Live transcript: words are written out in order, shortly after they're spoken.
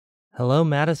Hello,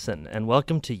 Madison, and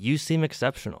welcome to You Seem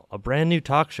Exceptional, a brand new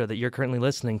talk show that you're currently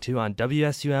listening to on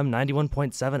WSUM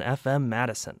 91.7 FM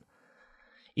Madison.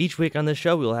 Each week on this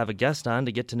show, we will have a guest on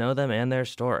to get to know them and their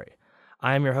story.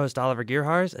 I am your host, Oliver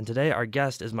Gerharz, and today our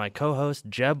guest is my co-host,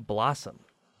 Jeb Blossom.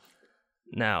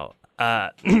 Now,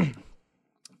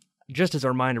 just as a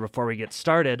reminder before we get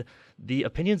started, the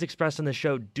opinions expressed on the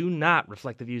show do not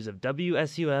reflect the views of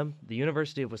WSUM, the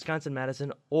University of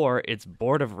Wisconsin-Madison, or its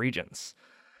Board of Regents.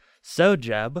 So,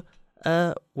 Jeb,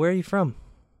 where are you from?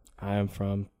 I am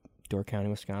from Door County,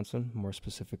 Wisconsin. More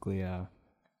specifically,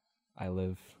 I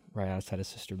live right outside of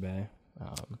Sister Bay.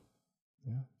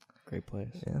 Great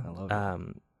place. Yeah. I love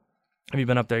it. Have you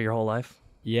been up there your whole life?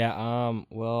 Yeah,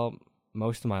 well,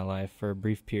 most of my life. For a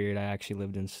brief period, I actually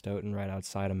lived in Stoughton, right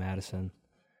outside of Madison,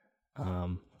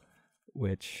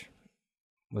 which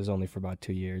was only for about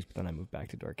 2 years, but then I moved back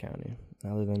to Door County.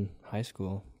 I live in high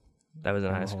school. That was in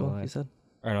high school, you said?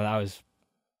 Or no, that was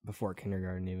before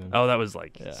kindergarten even. Oh, that was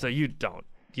like, yeah. So you don't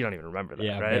even remember that,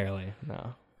 yeah, right? Barely,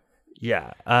 no.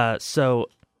 Yeah, so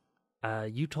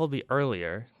you told me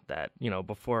earlier that,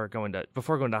 before going to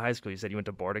high school, you said you went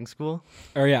to boarding school?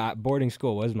 Oh, yeah, boarding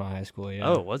school was my high school, yeah.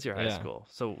 Oh, it was your high school.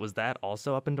 So was that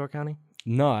also up in Door County?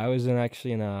 No, I was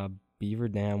actually in Beaver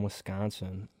Dam,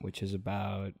 Wisconsin, which is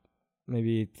about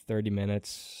maybe 30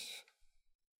 minutes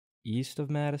east of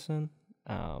Madison.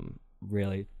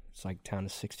 Really, it's like a town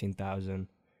of 16,000,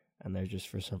 and there's just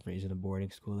for some reason a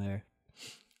boarding school there.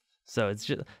 So it's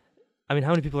just, how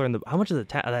many people are how much of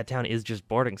that town is just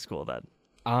boarding school then?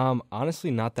 Honestly,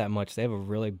 not that much. They have a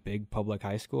really big public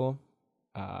high school,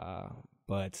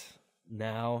 but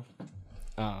now,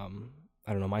 I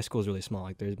don't know, my school is really small.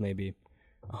 Like there's maybe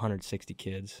 160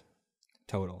 kids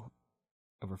total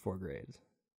over 4 grades,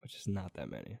 which is not that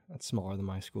many. That's smaller than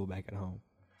my school back at home.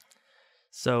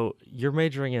 So you're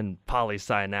majoring in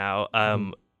poli-sci now.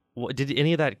 Did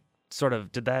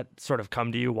that sort of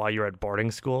come to you while you were at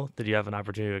boarding school? Did you have an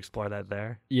opportunity to explore that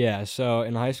there? Yeah, so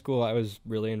in high school, I was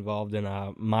really involved in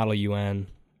Model UN,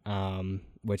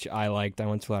 which I liked. I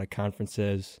went to a lot of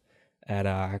conferences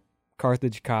at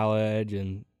Carthage College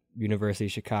and University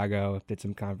of Chicago. Did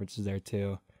some conferences there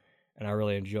too, and I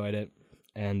really enjoyed it.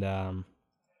 And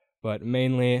but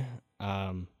mainly,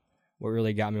 what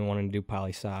really got me wanting to do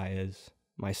poli-sci is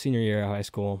my senior year of high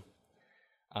school.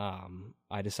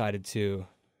 I decided to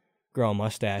grow a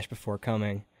mustache before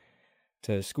coming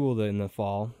to school in the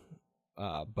fall,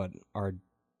 but our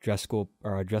dress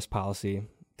policy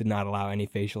did not allow any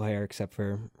facial hair except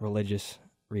for religious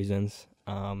reasons.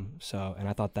 And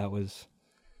I thought that was,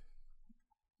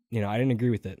 I didn't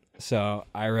agree with it. So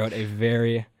I wrote a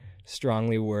very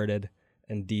strongly worded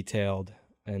and detailed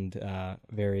and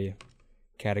very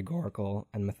categorical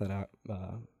and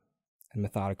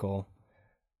methodical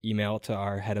email to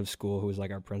our head of school, who was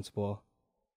like our principal.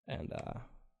 And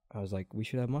I was like, we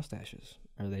should have mustaches,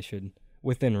 or they should,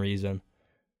 within reason.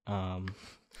 And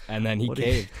then he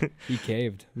caved. He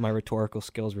caved. My rhetorical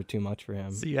skills were too much for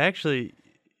him. So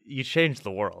you changed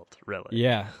the world, really.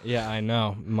 Yeah, I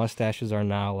know. Mustaches are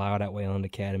now allowed at Wayland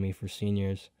Academy for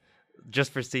seniors.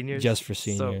 Just for seniors? Just for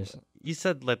seniors. So you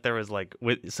said that there was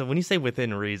so when you say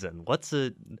within reason, what's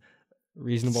a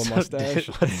reasonable mustache?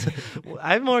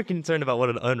 I'm more concerned about what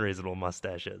an unreasonable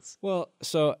mustache is. Well,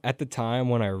 so at the time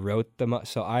when I wrote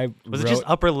was it just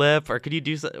upper lip, or could you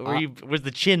do was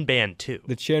the chin banned too?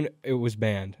 The chin, it was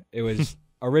banned. It was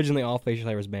originally all facial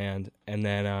hair was banned, and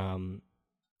then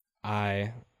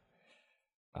it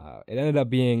ended up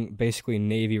being basically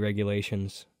Navy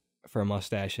regulations for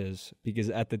mustaches, because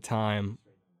at the time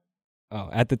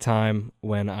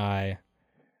when I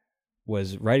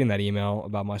was writing that email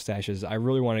about mustaches, I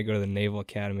really wanted to go to the Naval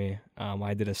Academy.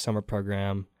 I did a summer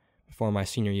program before my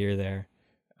senior year there,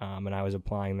 and I was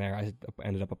applying there. I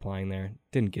ended up applying there,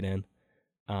 didn't get in,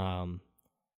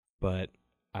 but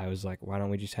I was like, why don't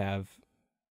we just have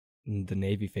the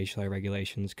Navy facial hair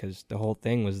regulations? Because the whole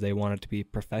thing was they want it to be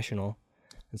professional.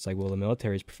 It's like, well, the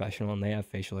military is professional and they have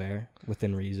facial hair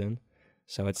within reason.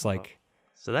 So it's like...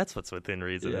 So that's what's within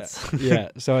reason. Yeah, yeah.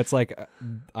 So it's like,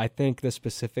 I think the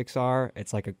specifics are,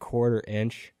 it's like a 1/4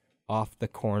 inch off the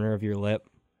corner of your lip,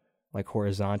 like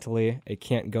horizontally. It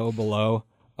can't go below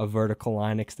a vertical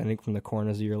line extending from the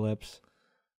corners of your lips.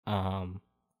 And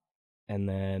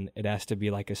then it has to be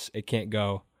like it can't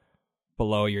go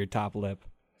below your top lip.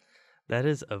 That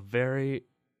is a very...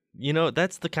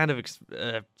 that's the kind of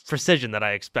precision that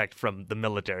I expect from the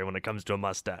military when it comes to a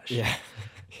mustache. Yeah.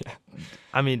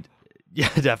 Yeah,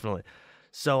 definitely.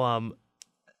 So,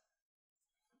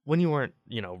 when you weren't,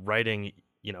 writing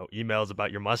emails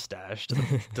about your mustache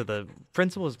to the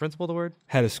principal. Is principal the word?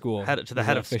 Head of school. Head of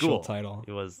official school. Title.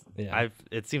 It was. Yeah.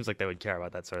 It seems like they would care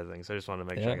about that sort of thing. So I just wanted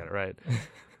to make sure I Yeah. got it right.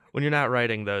 When you're not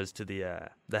writing those to the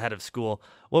head of school,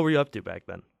 what were you up to back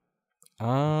then?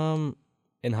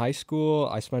 In high school,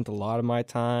 I spent a lot of my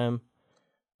time.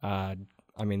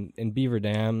 In Beaver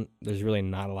Dam, there's really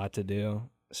not a lot to do.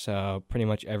 So pretty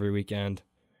much every weekend,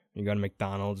 you go to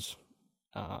McDonald's.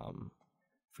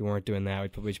 If we weren't doing that,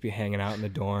 we'd probably just be hanging out in the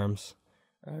dorms,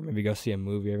 or maybe go see a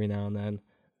movie every now and then.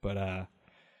 But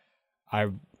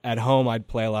at home, I'd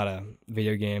play a lot of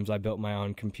video games. I built my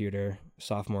own computer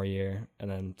sophomore year,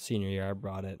 and then senior year, I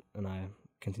brought it, and I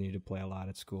continued to play a lot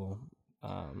at school.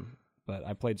 But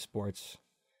I played sports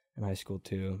in high school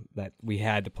too. That we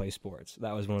had to play sports.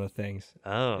 That was one of the things.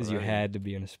 Oh, is you had to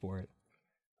be in a sport.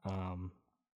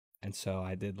 And so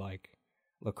I did like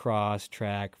lacrosse,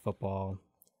 track, football,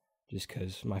 just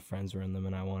because my friends were in them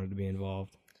and I wanted to be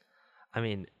involved.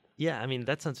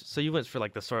 That sounds. So you went for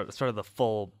like the sort of the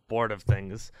full board of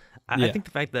things. I think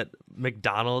the fact that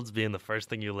McDonald's being the first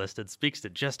thing you listed speaks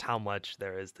to just how much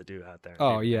there is to do out there.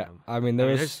 Oh yeah,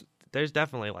 there's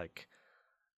definitely like,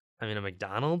 a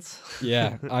McDonald's.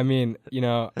 Yeah,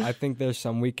 I think there's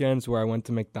some weekends where I went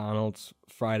to McDonald's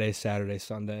Friday, Saturday,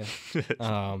 Sunday,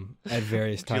 at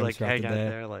various times you like throughout hang the out day.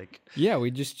 there like? Yeah, we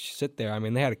just sit there.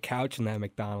 They had a couch in that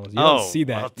McDonald's. You Oh, don't see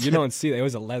that. well, You don't see that. It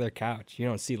was a leather couch. You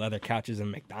don't see leather couches in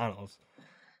McDonald's.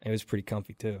 It was pretty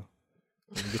comfy too.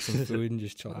 You get some food and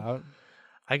just chill out.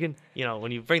 I can,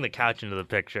 when you bring the couch into the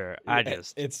picture,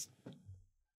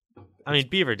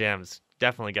 Beaver Dam's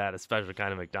definitely got a special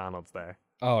kind of McDonald's there.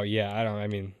 Oh yeah,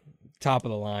 top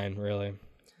of the line, really.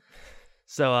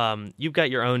 So, you've got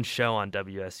your own show on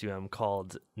WSUM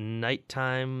called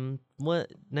Nighttime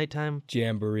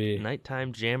Jamboree.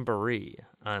 Nighttime Jamboree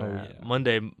on yeah.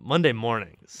 Monday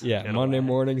mornings. Yeah, Monday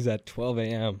mornings at 12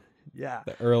 a.m. Yeah,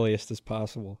 the earliest as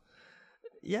possible.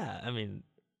 Yeah,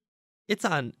 it's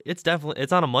on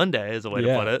a Monday is a way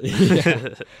to put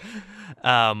it.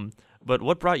 Yeah. But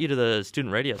what brought you to the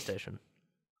student radio station?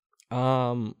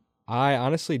 I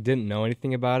honestly didn't know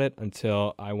anything about it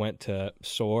until I went to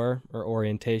SOAR or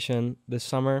orientation this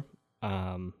summer.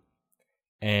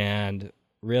 And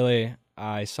really,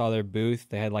 I saw their booth.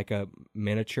 They had like a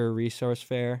miniature resource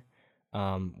fair,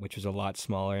 which was a lot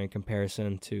smaller in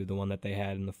comparison to the one that they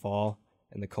had in the fall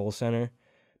in the Cole Center.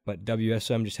 But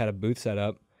WSM just had a booth set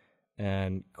up,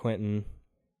 and Quentin,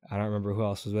 I don't remember who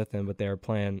else was with him, but they were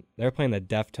playing the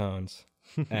Deftones,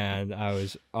 and I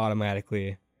was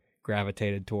automatically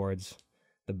gravitated towards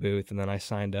the booth, and then I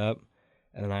signed up,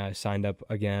 and then I signed up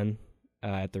again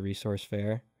at the resource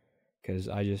fair because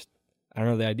I don't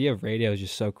know, the idea of radio is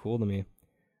just so cool to me.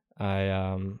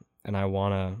 And I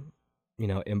want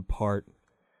to impart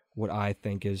what I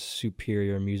think is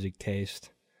superior music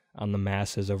taste on the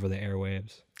masses over the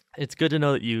airwaves. It's good to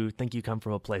know that you think you come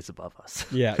from a place above us.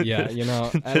 Yeah,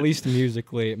 at least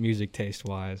musically, music taste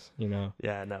wise,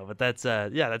 Yeah, no, but that's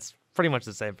pretty much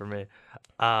the same for me.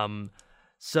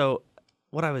 So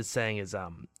what I was saying is,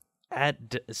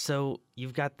 so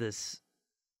you've got this,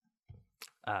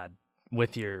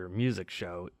 with your music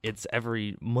show, it's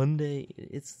every Monday.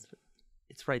 It's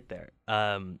right there.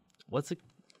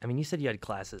 You said you had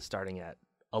classes starting at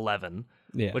 11,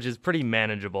 yeah, which is pretty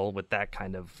manageable with that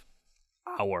kind of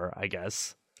hour, I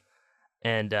guess.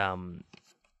 And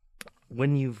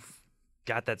when you've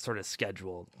got that sort of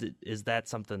schedule, is that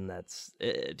something that's,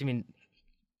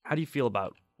 how do you feel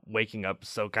about waking up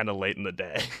so kind of late in the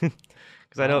day?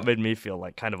 Because I know it made me feel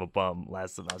like kind of a bum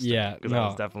last semester. Yeah, because I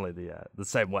was definitely the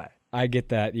same way. I get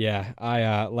that. Yeah,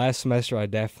 I last semester I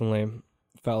definitely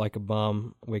felt like a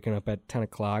bum waking up at 10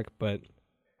 o'clock, but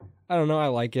I don't know. I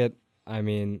like it. I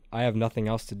have nothing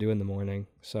else to do in the morning,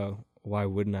 so why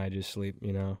wouldn't I just sleep?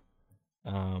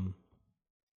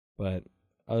 But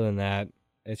other than that,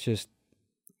 it's just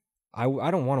I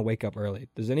don't want to wake up early.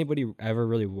 Does anybody ever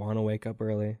really want to wake up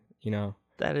early?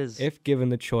 That is, if given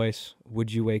the choice,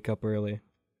 would you wake up early?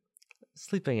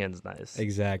 Sleeping in's nice.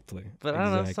 Exactly. But I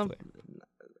don't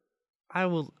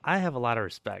know. I have a lot of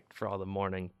respect for all the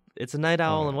morning. It's a night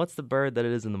owl, and what's the bird that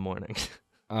it is in the morning?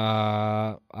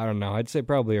 I don't know. I'd say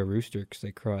probably a rooster because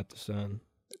they crow at the sun.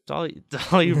 It's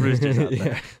all you roosters out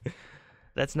there. Yeah.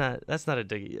 That's not a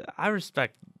dig. I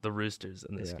respect the roosters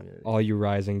in this community. All you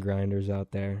rising grinders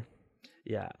out there.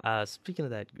 Yeah. Speaking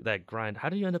of that grind, how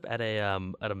did you end up at a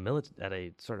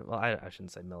sort of, well, I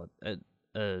shouldn't say at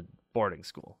a boarding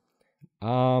school?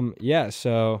 Yeah.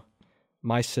 So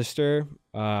my sister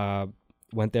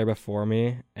went there before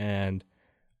me, and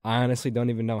I honestly don't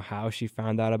even know how she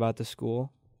found out about the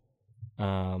school.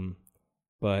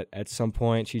 But at some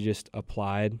point, she just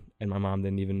applied, and my mom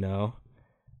didn't even know.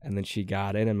 And then she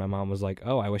got in, and my mom was like,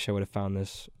 oh, I wish I would have found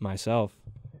this myself,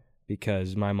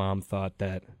 because my mom thought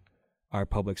that our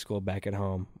public school back at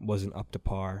home wasn't up to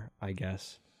par, I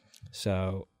guess.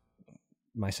 So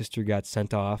my sister got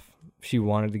sent off. She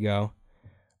wanted to go.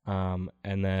 And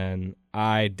then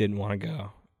I didn't want to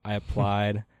go. I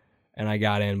applied, and I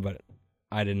got in, but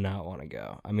I did not want to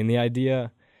go. I mean, the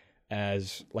idea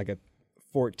as like a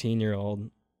 14-year-old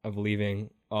of leaving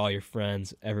all your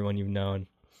friends, everyone you've known,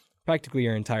 practically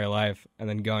your entire life, and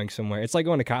then going somewhere. It's like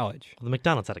going to college. Well, the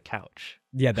McDonald's had a couch.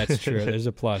 Yeah, that's true. There's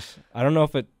a plus. I don't know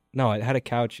if it had a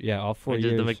couch. Yeah, all 4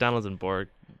 years. The McDonald's in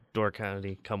Door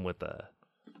County come with a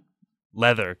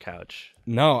leather couch.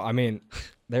 No, I mean,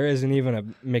 there isn't even a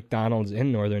McDonald's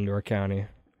in Northern Door County.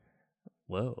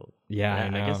 Whoa. Yeah, I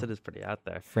know. I guess it is pretty out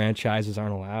there. Franchises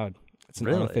aren't allowed. It's an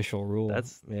unofficial rule.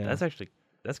 That's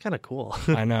kind of cool.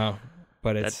 I know,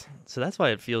 but that's why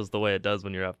it feels the way it does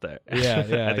when you're up there. Yeah, I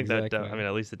think exactly. that. I mean,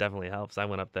 at least it definitely helps. I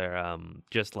went up there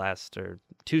just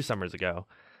 2 summers ago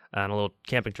on a little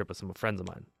camping trip with some friends of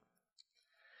mine.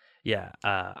 Yeah,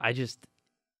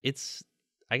 it's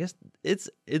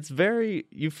very.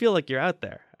 You feel like you're out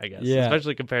there. I guess,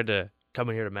 especially compared to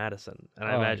coming here to Madison. And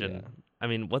I imagine. Yeah. I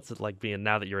mean, what's it like being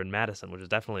now that you're in Madison, which is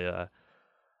definitely a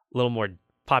little more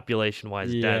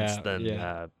population-wise dense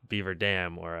than Beaver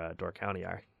Dam or Door County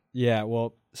are. Yeah,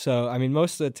 well, so, I mean,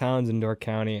 most of the towns in Door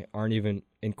County aren't even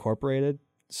incorporated,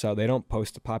 so they don't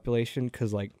post the population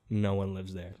because, like, no one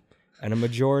lives there. And a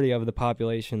majority of the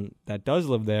population that does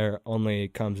live there only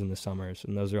comes in the summers,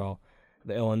 and those are all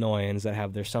the Illinoisans that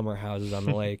have their summer houses on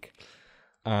the lake.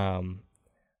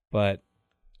 But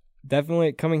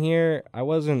definitely coming here, I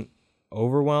wasn't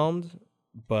overwhelmed,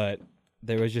 but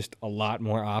there was just a lot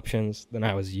more options than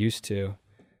I was used to.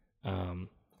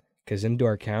 Because in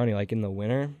Door County, like in the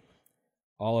winter,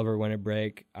 all over winter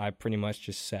break, I pretty much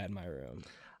just sat in my room.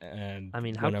 And I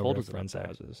mean, how cold was it friends'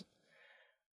 houses.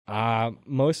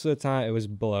 Most of the time, it was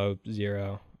below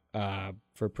 0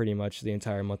 for pretty much the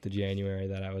entire month of January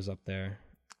that I was up there,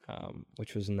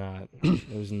 which was not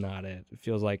it was not it. It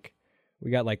feels like we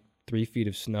got like 3 feet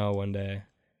of snow one day,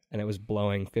 and it was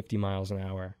blowing 50 miles an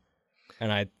hour.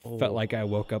 And I felt like I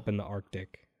woke up in the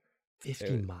Arctic.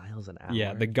 50 miles an hour?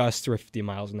 Yeah, the gusts were 50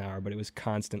 miles an hour, but it was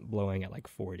constant blowing at like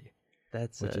 40.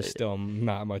 Which is still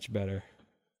not much better.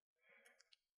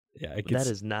 Yeah,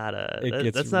 that's not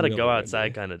a go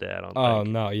outside kind of day, I don't think. Oh,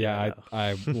 no, yeah,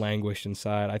 I languished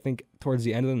inside. I think towards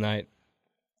the end of the night,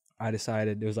 I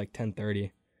decided, it was like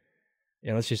 10:30.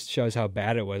 Yeah, this just shows how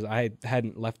bad it was. I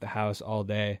hadn't left the house all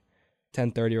day.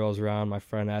 10:30 rolls around, my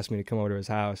friend asked me to come over to his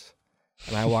house.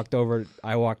 And I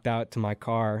walked out to my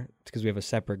car because we have a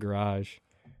separate garage,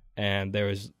 and there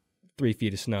was 3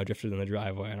 feet of snow drifted in the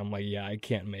driveway, and I'm like, yeah, I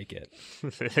can't make it.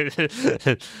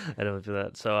 I don't do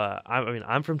that. So,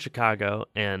 I'm from Chicago,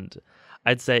 and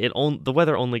I'd say the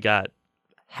weather only got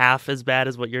half as bad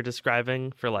as what you're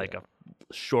describing for like a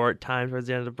short time towards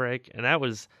the end of the break, and that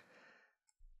was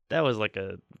like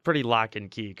a pretty lock and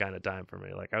key kind of time for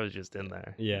me. Like I was just in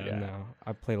there. Yeah. No,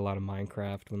 I played a lot of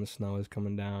Minecraft when the snow was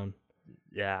coming down.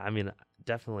 Yeah, I mean,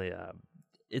 definitely.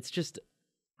 It's just,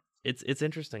 it's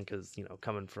interesting because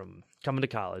coming to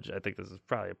college, I think this is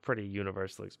probably a pretty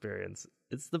universal experience.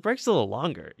 The break's a little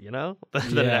longer, than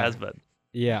it has been.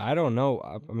 Yeah, I don't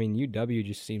know. I mean, UW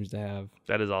just seems to have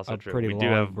that is also true. Pretty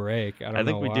long break. I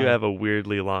think we do have a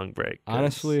weirdly long break.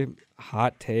 Honestly,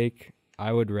 hot take.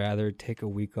 I would rather take a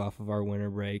week off of our winter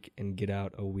break and get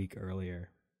out a week earlier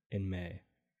in May.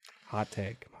 Hot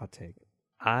take.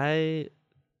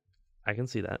 I can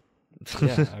see that.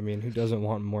 Yeah, I mean, who doesn't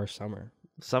want more summer?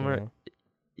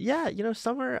 Yeah,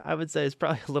 summer I would say is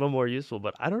probably a little more useful,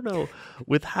 but I don't know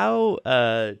with how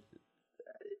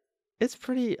it's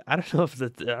pretty. I don't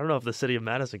know if the city of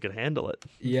Madison could handle it.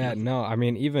 Yeah, no, I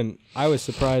mean, even I was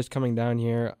surprised coming down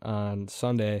here on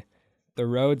Sunday. The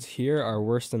roads here are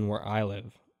worse than where I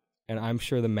live, and I'm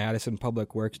sure the Madison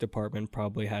Public Works Department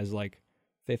probably has like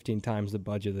 15 times the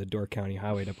budget of the Door County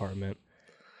Highway Department.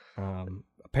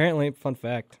 Apparently, fun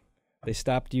fact, they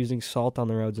stopped using salt on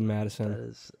the roads in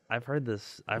Madison. I've heard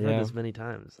this. I've heard this many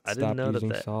times. I didn't know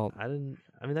that. Salt. I mean,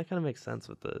 that kind of makes sense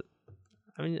with the.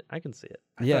 I mean, I can see it.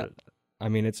 I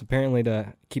mean, it's apparently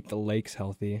to keep the lakes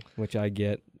healthy, which I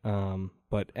get.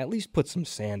 But at least put some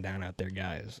sand down out there,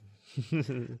 guys.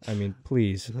 I mean,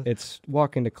 please. It's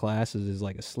walking to classes is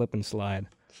like a slip and slide.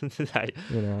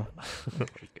 Oh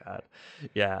God.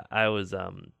 Yeah, I was.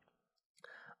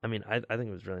 I mean, I think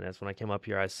it was really nice. When I came up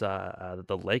here, I saw that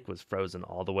the lake was frozen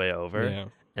all the way over. Yeah.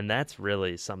 And that's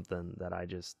really something that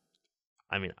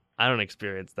I mean, I don't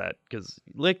experience that because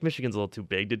Lake Michigan's a little too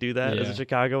big to do that as a Yeah.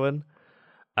 Chicagoan.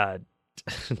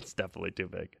 It's definitely too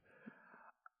big.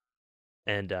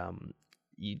 And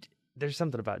there's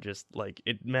something about just like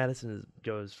Madison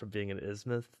goes from being an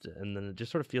isthmus, and then it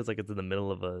just sort of feels like it's in the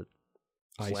middle of a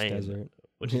Ice plain, desert.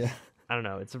 which is, I don't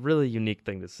know. It's a really unique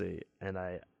thing to see, and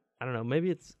I don't know. Maybe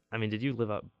it's. I mean, did you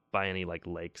live up by any like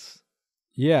lakes?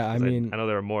 Yeah, I 'Cause mean, I know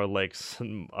there are more lakes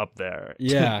up there.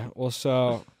 yeah. Well,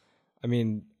 so, I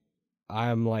mean,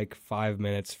 I'm like 5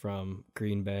 minutes from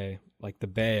Green Bay, like the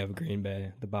Bay of Green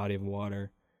Bay, the body of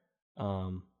water.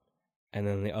 And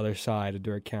then the other side of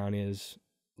Door County is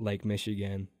Lake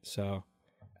Michigan. So,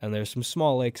 and there's some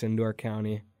small lakes in Door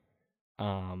County.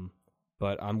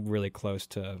 But I'm really close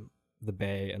to the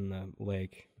bay and the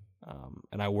lake.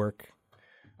 And I work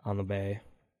on the bay.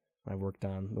 I worked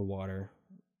on the water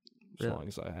as Really? long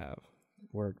as I have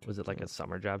worked. Was it like a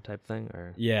summer job type thing,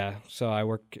 or? Yeah, so I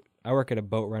work at a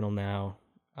boat rental now,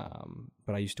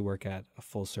 but I used to work at a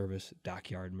full service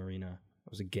dockyard marina. I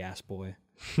was a gas boy.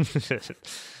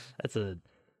 That's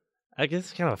I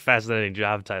guess kind of a fascinating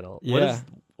job title. Yeah.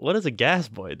 What does a gas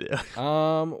boy do?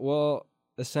 Well,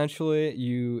 essentially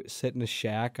you sit in a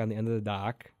shack on the end of the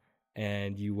dock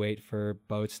and you wait for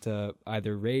boats to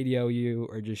either radio you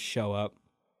or just show up,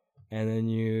 and then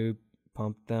you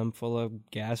pump them full of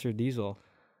gas or diesel.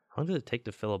 How long does it take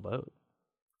to fill a boat?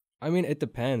 I mean, it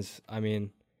depends. I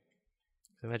mean,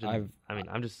 Imagine.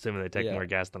 I'm just assuming they take yeah, more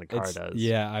gas than a car it's, does.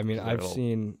 yeah, I mean, They're I've old.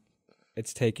 seen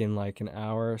it's taken like an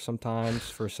hour sometimes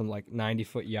for some like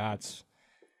 90-foot yachts.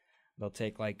 They'll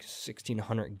take like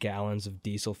 1,600 gallons of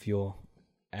diesel fuel,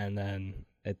 and then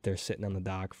they're sitting on the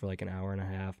dock for like an hour and a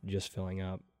half just filling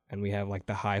up. And we have like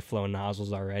the high flow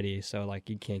nozzles already, so like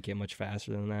you can't get much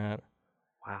faster than that.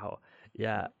 Wow.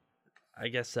 Yeah. I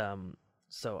guess.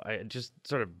 So I just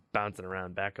sort of bouncing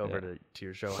around back over to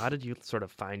your show. How did you sort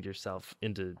of find yourself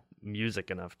into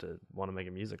music enough to want to make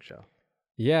a music show?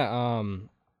 Yeah,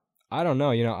 I don't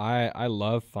know. You know, I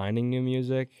love finding new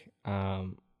music.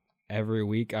 Every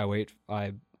week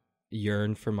I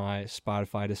yearn for my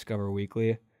Spotify Discover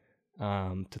Weekly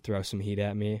to throw some heat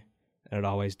at me, and it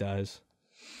always does.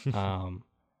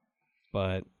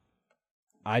 But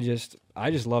I just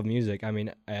love music. I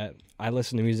mean, I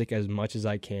listen to music as much as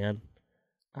I can.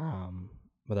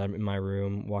 Whether I'm in my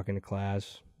room, walking to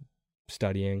class,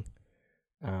 studying,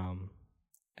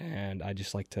 and I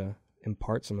just like to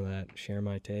impart some of that, share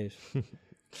my taste. You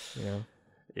know?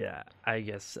 Yeah, I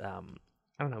guess I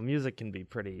don't know. Music can be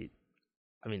pretty.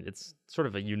 I mean, it's sort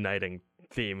of a uniting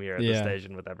theme here at the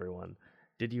station with everyone.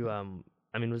 Did you I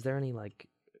mean, was there any like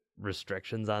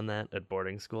restrictions on that at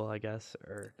boarding school? I guess,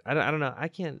 or I don't know. I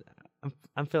can't.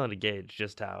 I'm failing to gauge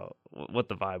just what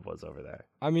the vibe was over there.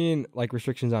 I mean, like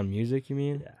restrictions on music, you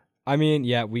mean? Yeah. I mean,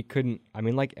 yeah, we couldn't. I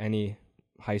mean, like any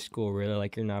high school, really,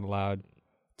 like you're not allowed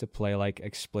to play like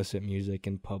explicit music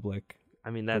in public. I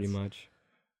mean, that's pretty much.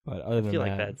 But other than I feel that,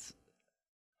 like that's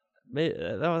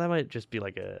that might just be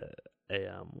like a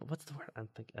what's the word I'm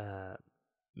thinking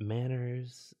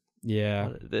manners. yeah,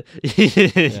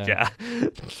 Yeah.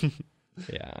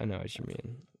 yeah, I know what you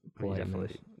mean. We Politeness.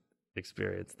 definitely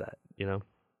experienced that, you know.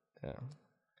 Yeah,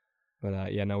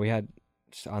 but yeah, no, we had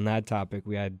on that topic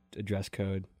we had a dress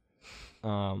code.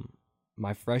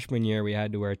 My freshman year we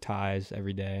had to wear ties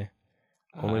every day.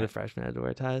 Only the freshmen had to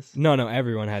wear ties. No,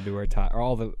 everyone had to wear ties, or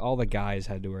all the guys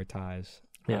had to wear ties.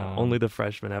 Yeah, only the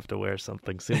freshmen have to wear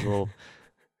something. Seems a little,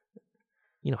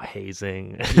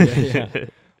 hazing. Yeah.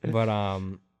 But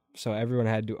so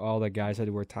all the guys had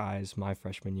to wear ties my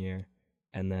freshman year,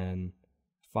 and then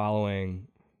following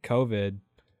COVID,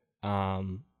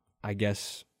 I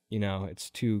guess it's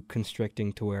too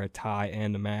constricting to wear a tie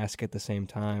and a mask at the same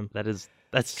time.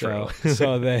 That's true.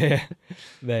 So they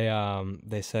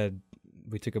said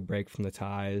we took a break from the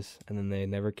ties, and then they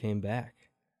never came back,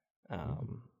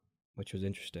 which was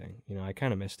interesting. I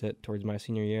kind of missed it towards my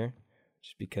senior year,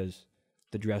 just because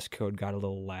the dress code got a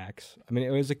little lax. I mean,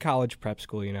 it was a college prep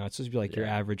school, it's supposed to be like your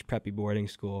average preppy boarding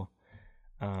school,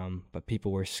 but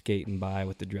people were skating by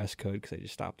with the dress code because they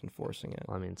just stopped enforcing it.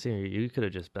 Well, I mean, senior, you could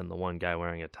have just been the one guy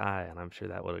wearing a tie, and I'm sure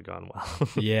that would have gone well.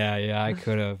 Yeah, I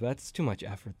could have. That's too much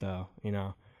effort, though.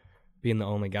 Being the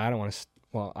only guy,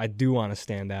 I do want to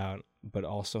stand out, but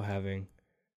also having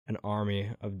an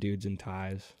army of dudes in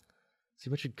ties. So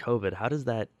you mentioned COVID. How does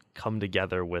that come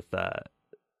together with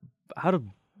how do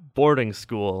boarding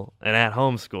school and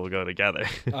at-home school go together?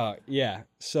 Yeah.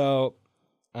 So,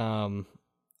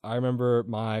 I remember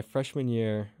my freshman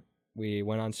year, we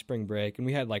went on spring break, and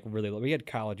we had we had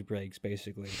college breaks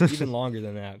basically, even longer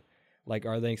than that. Like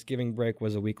our Thanksgiving break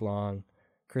was a week long,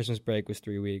 Christmas break was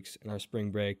 3 weeks, and our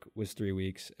spring break was 3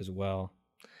 weeks as well.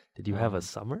 Did you have a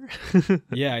summer?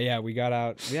 Yeah. We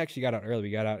actually got out early.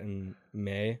 We got out in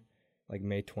May, like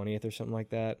May 20th or something like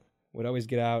that. We'd always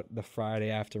get out the Friday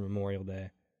after Memorial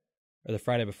Day, or the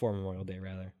Friday before Memorial Day,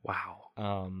 rather.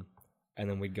 Wow. And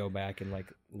then we'd go back in like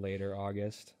later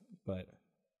August. But,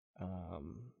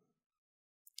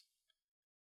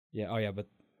 yeah. Oh yeah, but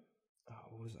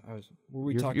what were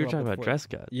we talking about? You were talking before? about dress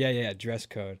code. Yeah, dress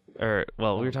code. We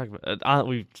were talking about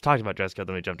we talked about dress code,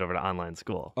 then we jumped over to online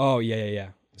school. Oh yeah.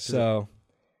 So,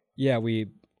 yeah, we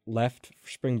left for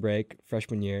spring break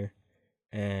freshman year,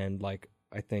 and like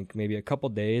I think maybe a couple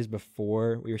days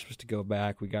before we were supposed to go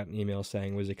back, we got an email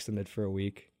saying it was extended for a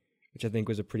week, which I think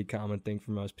was a pretty common thing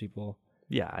for most people.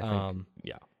 Yeah, I think.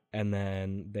 Yeah. And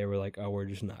then they were like, "Oh, we're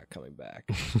just not coming back."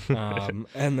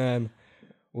 And then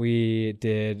we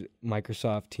did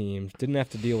Microsoft Teams. Didn't have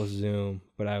to deal with Zoom,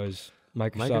 but I was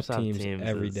Microsoft Teams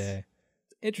every day.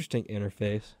 Interesting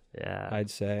interface. Yeah, I'd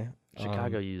say.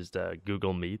 Chicago used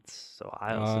Google Meets, so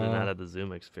I also did not have the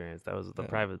Zoom experience. That was the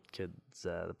private kids,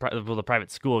 the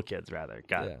private school kids rather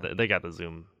they got the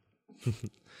Zoom.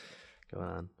 Go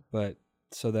on. But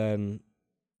so then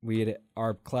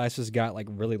our classes got like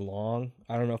really long.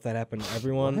 I don't know if that happened to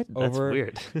everyone. What? That's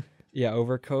weird. Yeah,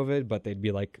 over COVID, but they'd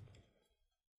be like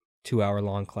 2-hour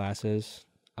long classes,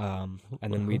 and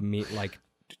then we'd meet like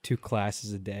 2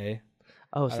 classes a day.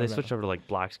 Oh, so they switched over to like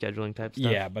block scheduling type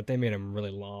stuff? Yeah, but they made them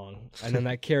really long. And then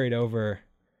that carried over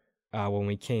when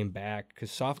we came back, because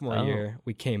sophomore year,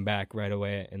 we came back right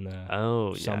away in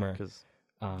the summer. Because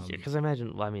I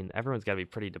imagine, everyone's got to be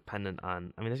pretty dependent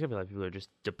on, there's going to be a lot of people who are just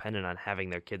dependent on having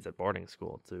their kids at boarding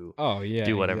school to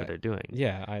do whatever they're doing.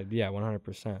 Yeah,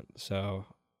 100%. So,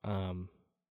 and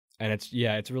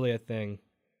it's really a thing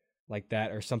like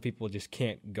that, or some people just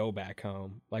can't go back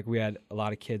home. Like we had a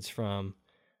lot of kids from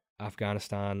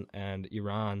Afghanistan and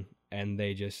Iran, and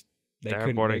they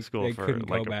couldn't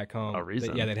go back home. A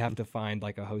reason. They'd have to find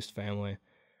like a host family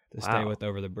to stay with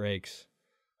over the breaks.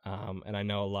 And I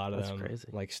know a lot of them crazy.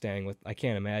 Like I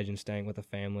can't imagine staying with a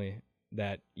family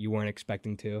that you weren't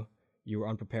expecting to, you were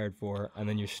unprepared for, and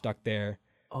then you're stuck there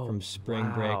from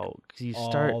spring break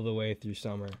all the way through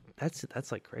summer.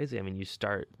 That's like crazy. You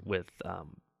start with a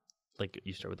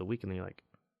week, and then you're like,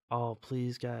 oh,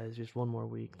 please, guys, just one more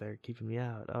week. They're keeping me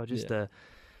out. Oh, just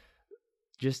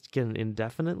get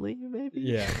indefinitely, maybe?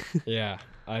 Yeah.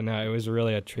 I know. It was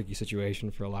really a tricky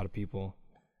situation for a lot of people.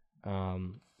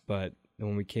 But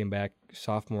when we came back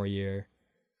sophomore year,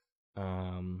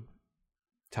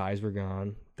 ties were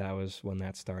gone. That was when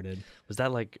that started. Was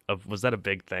that a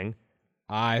big thing?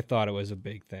 I thought it was a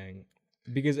big thing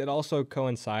because it also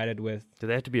coincided with... Do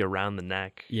they have to be around the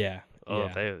neck? Yeah. Oh,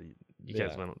 yeah. You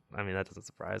guys went. That doesn't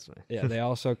surprise me. Yeah, they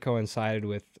also coincided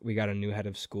with we got a new head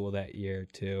of school that year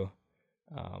too,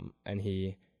 and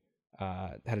he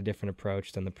had a different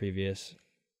approach than the previous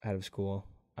head of school.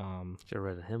 Should have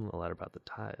read him a letter about the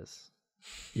ties.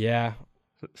 Yeah,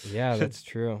 that's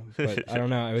true. But I don't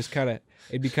know.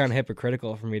 It'd be kind of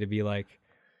hypocritical for me to be like,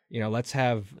 let's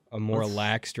have a more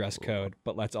lax dress code,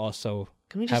 but let's also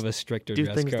have a stricter dress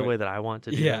code. Do things the way that I want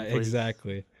to do. Yeah,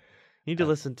 exactly. You need to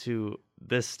listen to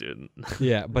this student.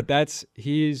 Yeah, but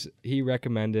he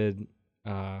recommended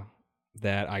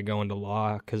that I go into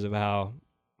law because of how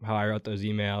I wrote those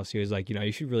emails. He was like,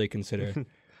 you should really consider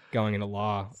going into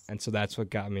law, and so that's what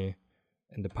got me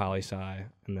into poli-sci.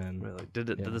 And then really? Did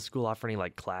the school offer any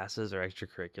like classes or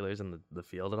extracurriculars in the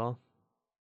field at all?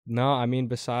 No,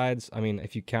 besides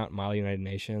if you count Model United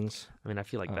Nations. I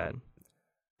feel like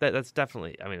that's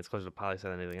definitely, it's closer to poli-sci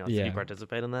than anything else. Yeah. Did you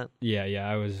participate in that? Yeah,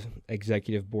 I was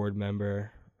executive board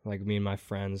member. Like me and my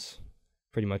friends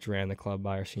pretty much ran the club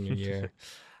by our senior year.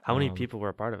 How many people were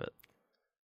a part of it?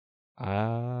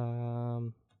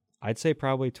 I'd say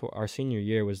probably our senior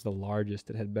year was the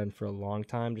largest it had been for a long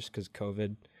time, just because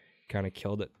COVID kind of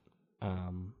killed it.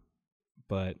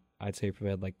 But I'd say we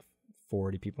had like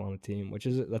 40 people on the team,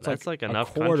 that's like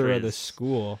enough a quarter of the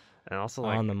school, and also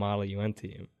on the Model UN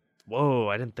team. Whoa,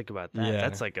 I didn't think about that. Yeah.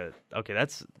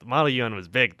 That's Model UN was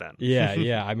big then. Yeah.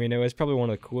 It was probably one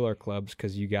of the cooler clubs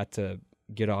because you got to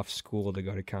get off school to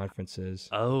go to conferences.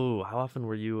 Oh, how often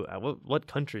were you? What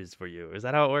countries were you? Is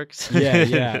that how it works?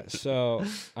 Yeah. So,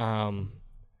 I'm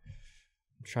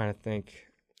trying to think.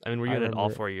 Were you in it all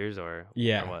 4 years or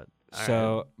what?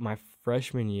 So my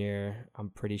freshman year, I'm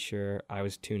pretty sure I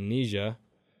was Tunisia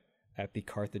at the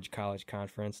Carthage College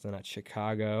Conference. Then at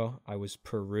Chicago, I was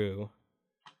Peru.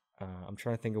 I'm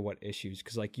trying to think of what issues,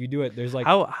 because like you do it. There's like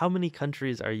how many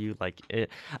countries are you like?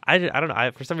 I don't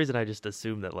know. For some reason, I just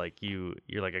assume that like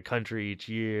you're like a country each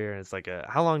year, and it's like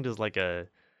how long does like a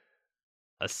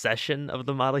a session of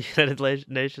the Model United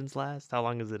Nations last? How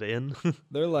long is it in?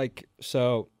 They're like,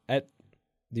 so at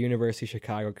the University of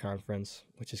Chicago conference,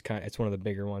 which is it's one of the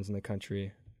bigger ones in the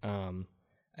country.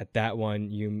 At that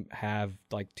one, you have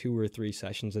like 2 or 3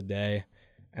 sessions a day,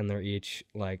 and they're each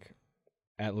like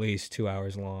at least 2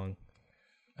 hours long.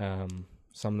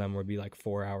 Some of them would be like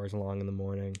 4 hours long in the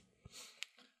morning.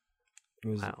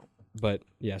 Wow. But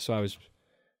yeah, so I was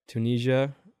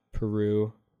Tunisia,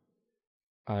 Peru.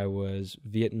 I was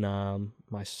Vietnam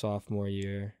my sophomore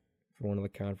year for one of the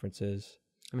conferences.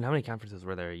 I mean, how many conferences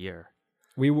were there a year?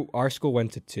 Our school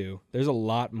went to 2. There's a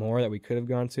lot more that we could have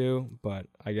gone to, but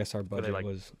I guess our budget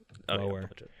was lower.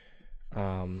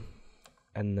 Yeah,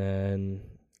 And then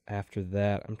after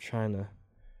that,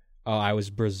 I was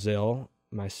Brazil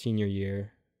my senior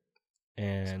year,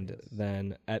 and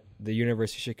then at the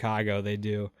University of Chicago, they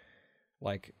do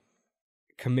like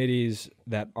committees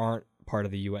that aren't part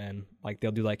of the UN. Like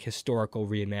they'll do like historical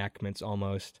reenactments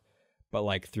almost, but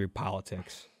like through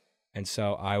politics. And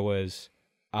so I was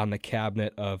on the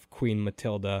cabinet of Queen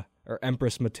Matilda or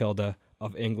Empress Matilda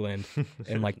of England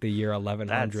in like the year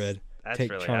 1100, that's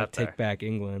really trying out to take back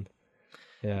England.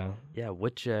 Yeah. Yeah.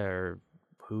 Which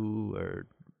who or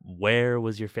where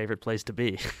was your favorite place to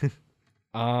be?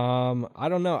 I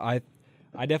don't know. I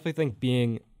definitely think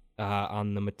being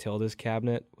on the Matilda's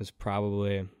cabinet was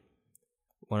probably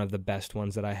one of the best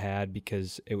ones that I had,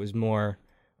 because it was more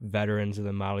veterans of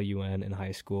the Model UN in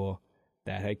high school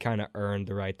that had kind of earned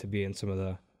the right to be in some of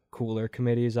the cooler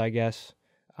committees, I guess.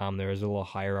 There was a little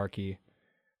hierarchy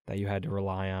that you had to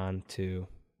rely on to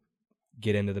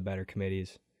get into the better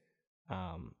committees.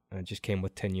 And it just came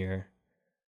with tenure.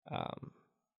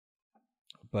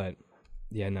 But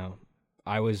yeah, no,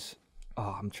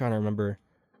 I'm trying to remember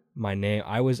my name.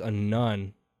 I was a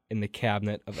nun in the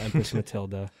cabinet of Empress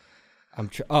Matilda.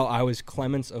 I was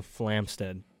Clements of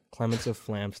Flamstead.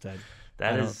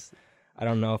 I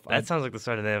don't know if that sounds like the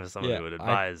sort of name of somebody who would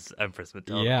advise Empress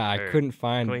Matilda. Yeah, I couldn't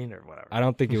find Queen or whatever. I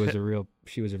don't think it was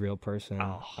she was a real person.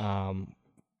 Oh.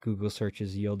 Google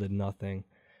searches yielded nothing.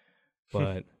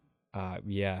 But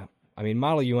yeah, I mean,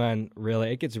 Model UN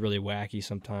it gets really wacky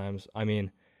sometimes. I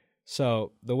mean,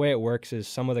 so the way it works is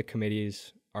some of the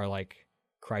committees are like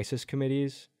crisis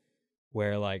committees,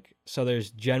 where so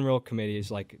there's general committees,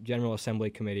 like General Assembly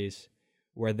committees,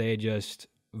 where they just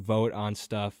vote on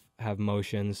stuff, have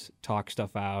motions, talk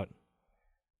stuff out,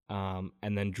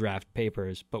 and then draft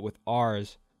papers. But with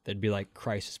ours, there'd be like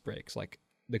crisis breaks, like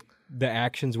the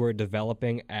actions were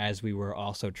developing as we were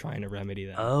also trying to remedy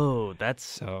them. Oh,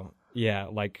 yeah,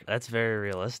 that's very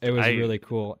realistic. It was really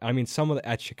cool. I mean,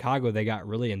 at Chicago, they got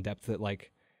really in depth that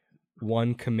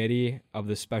one committee of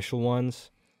the special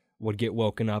ones would get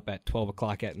woken up at 12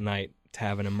 o'clock at night to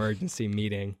have an emergency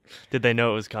meeting. Did they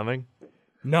know it was coming?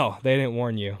 No, they didn't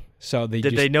warn you. So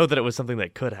did they know that it was something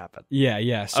that could happen?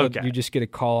 Yeah. So you just get a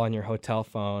call on your hotel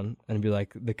phone and be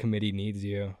like, the committee needs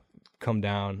you. Come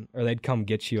down. Or they'd come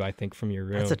get you, I think, from your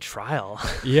room. That's a trial.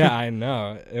 Yeah, I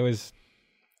know.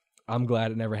 I'm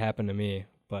glad it never happened to me,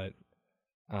 but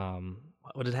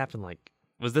what did happen?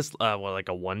 Was this like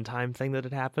a one-time thing that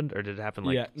had happened, or did it happen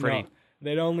pretty? No,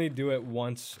 they'd only do it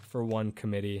once for one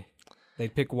committee.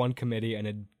 They'd pick one committee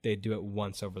and they'd do it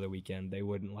once over the weekend. They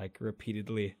wouldn't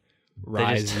repeatedly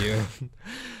rise you.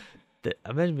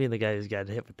 Imagine being the guy who's got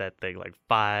hit with that thing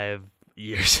 5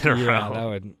 years in a row. Yeah, that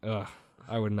would.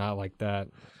 I would not like that.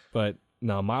 But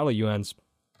no, Model UN's.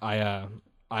 I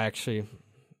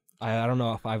don't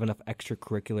know if I have enough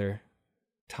extracurricular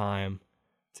time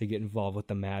to get involved with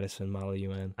the Madison Model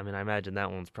UN. I mean, I imagine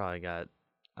that one's probably got.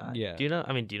 Yeah. Do you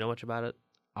know much about it?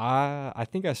 I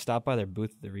think I stopped by their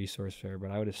booth at the resource fair,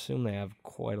 but I would assume they have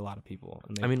quite a lot of people.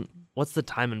 I mean, what's the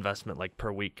time investment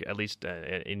per week, at least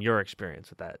in your experience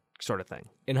with that sort of thing?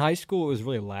 In high school, it was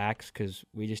really lax because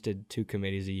we just did 2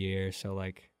 committees a year. So,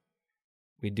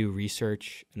 we'd do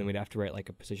research, and then we'd have to write,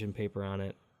 a position paper on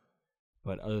it.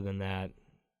 But other than that,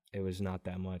 it was not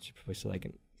that much. It was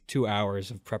 2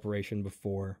 hours of preparation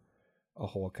before a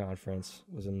whole conference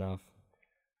was enough.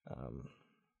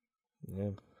 Yeah.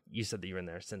 You said that you were in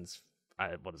there since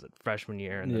freshman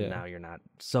year, and then now you're not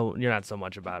so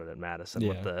much about it at Madison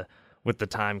with the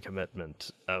time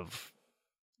commitment of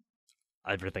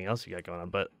everything else you got going on.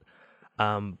 But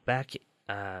back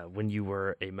when you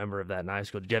were a member of that in high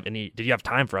school, did you have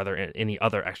time for any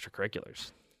other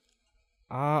extracurriculars?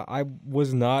 I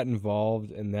was not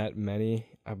involved in that many.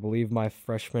 I believe my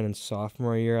freshman and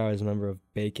sophomore year, I was a member of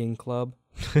baking club.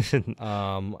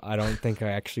 I don't think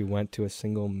I actually went to a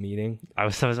single meeting. I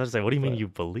was about to say, what do you mean you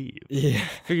believe? Yeah.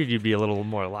 Figured you'd be a little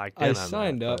more locked in on that. I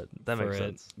signed up that makes for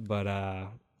sense. But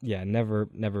yeah, never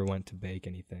went to bake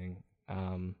anything.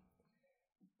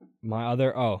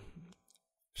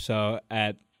 So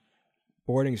at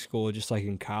boarding school, just like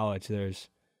in college, there's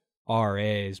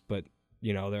RAs, but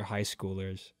they're high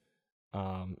schoolers.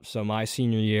 So my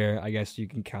senior year, I guess you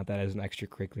can count that as an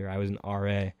extracurricular. I was an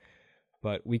RA,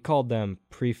 but we called them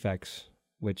prefects,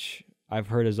 which I've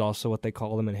heard is also what they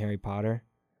call them in Harry Potter.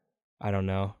 I don't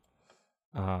know.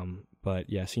 But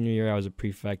yeah, senior year I was a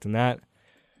prefect, and that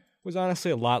was honestly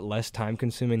a lot less time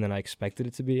consuming than I expected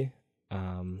it to be.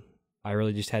 I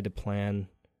really just had to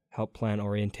help plan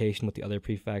orientation with the other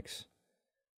prefects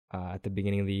at the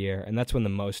beginning of the year, and that's when the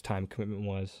most time commitment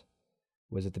was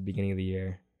at the beginning of the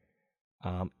year.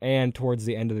 And towards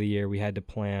the end of the year, we had to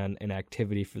plan an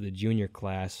activity for the junior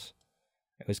class.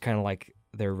 It was kind of like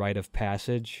their rite of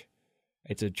passage.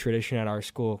 It's a tradition at our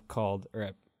school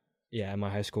at my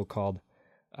high school called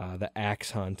the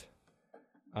axe hunt,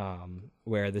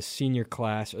 where the senior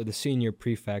class or the senior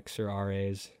prefects or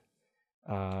RAs,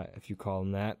 if you call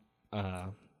them that,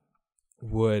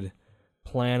 would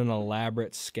plan an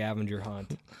elaborate scavenger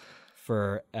hunt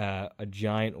for a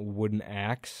giant wooden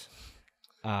axe.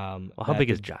 How big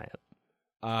is giant?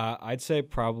 I'd say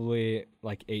probably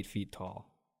like 8 feet tall.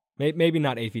 Maybe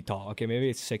not 8 feet tall. Okay, maybe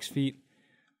it's 6 feet,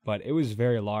 but it was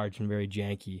very large and very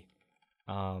janky.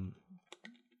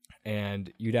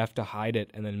 And you'd have to hide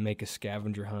it and then make a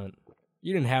scavenger hunt.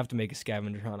 You didn't have to make a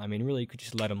scavenger hunt. I mean, really, you could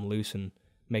just let them loose and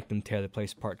make them tear the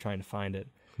place apart trying to find it.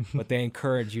 But they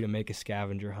encourage you to make a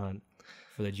scavenger hunt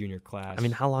for the junior class. I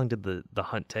mean, how long did the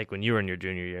hunt take when you were in your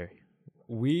junior year?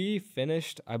 We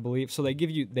finished, I believe, so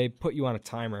they put you on a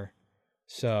timer.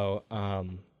 So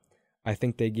I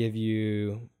think they give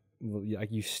you,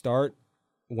 like, you start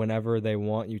whenever they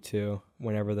want you to,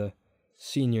 whenever the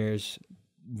seniors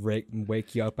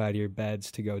wake you up out of your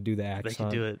beds to go do the axe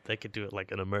hunt. They could do it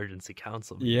like an emergency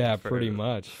council. Yeah, pretty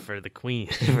much. For the queen.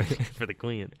 for the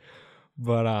queen.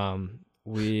 But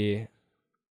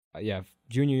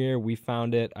junior year, we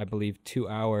found it, I believe, 2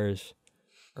 hours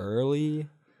early.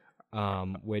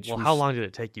 How long did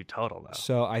it take you total, though?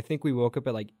 So I think we woke up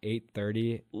at like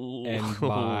 8:30, and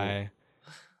by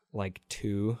like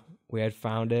 2, we had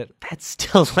found it. That's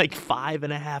still like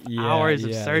 5.5 hours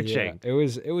of searching. Yeah.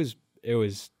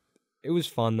 It was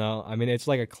fun though. I mean, it's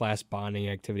like a class bonding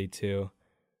activity too.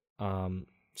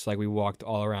 It's like we walked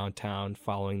all around town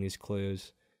following these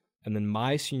clues, and then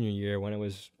my senior year, when it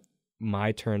was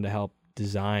my turn to help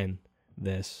design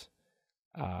this.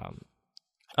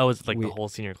 It's like the whole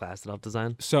senior class that helped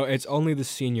design? So it's only the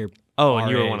senior Oh, RAs.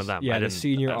 and you were one of them. Yeah, the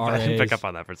senior RAs. I didn't pick up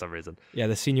on that for some reason. Yeah,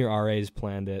 the senior RAs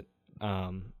planned it.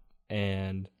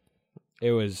 And we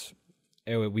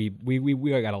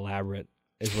got elaborate,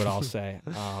 is what I'll say.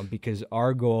 Because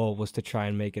our goal was to try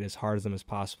and make it as hard as them as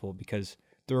possible, because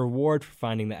the reward for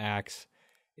finding the axe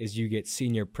is you get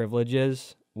senior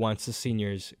privileges once the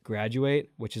seniors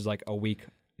graduate, which is like a week.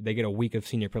 They get a week of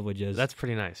senior privileges. That's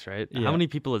pretty nice, right? Yeah. How many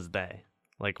people is they?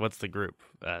 Like, what's the group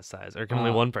size? Or can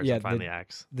only one person find the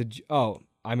axe? But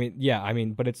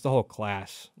it's the whole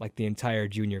class. Like, the entire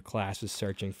junior class is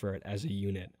searching for it as a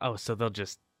unit. Oh, so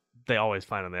they always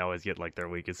find them. They always get, like, their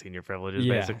week of senior privileges,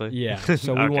 basically? Yeah,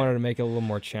 so we wanted to make it a little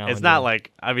more challenging. It's not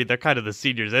like, I mean, they're kind of the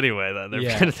seniors anyway, though. They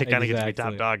kind of get to be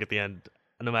top dog at the end,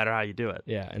 no matter how you do it.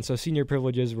 Yeah, and so senior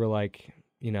privileges were like,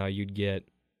 you'd get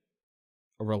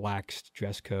a relaxed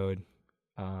dress code.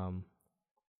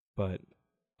 But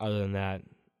other than that,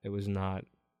 it was not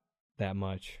that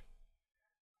much.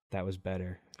 That was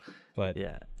better. But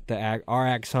yeah, our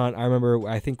axe hunt, I remember,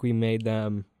 I think we made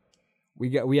them,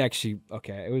 it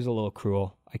was a little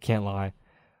cruel, I can't lie.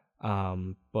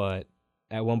 But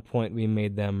at one point we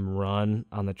made them run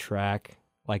on the track.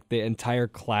 Like, the entire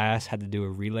class had to do a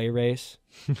relay race.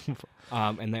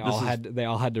 And they all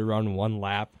had to run one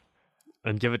lap.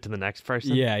 And give it to the next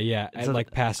person? Yeah. And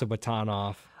like pass a baton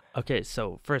off. Okay,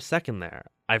 so for a second there,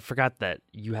 I forgot that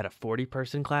you had a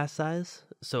 40-person class size.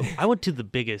 So I went to the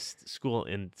biggest school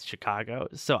in Chicago.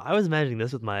 So I was imagining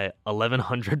this with my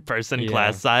 1,100-person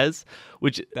class size,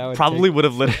 which probably would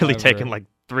have literally taken like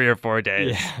 3 or 4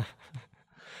 days. Yeah.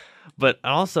 But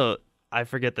also, I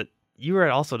forget that you were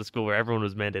also at a school where everyone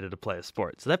was mandated to play a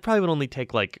sport. So that probably would only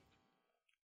take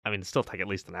it'd still take at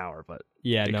least an hour, but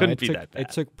it couldn't be that bad.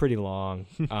 It took pretty long,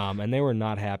 and they were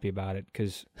not happy about it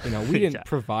because we didn't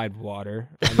provide water.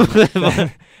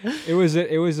 I mean, it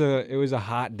was a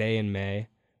hot day in May.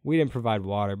 We didn't provide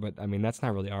water, but I mean that's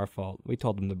not really our fault. We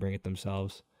told them to bring it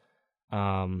themselves.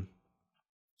 But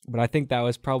I think that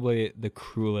was probably the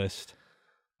cruelest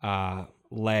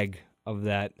leg of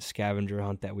that scavenger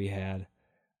hunt that we had.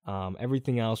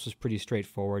 Everything else was pretty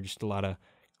straightforward, just a lot of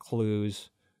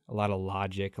clues, a lot of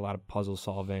logic, a lot of puzzle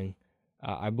solving.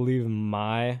 I believe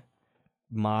my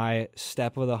my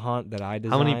step of the hunt that I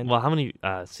designed. How many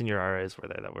senior RAs were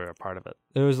there that were a part of it?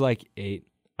 There was like 8.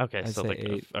 Okay, I'd so say like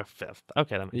 8. a fifth.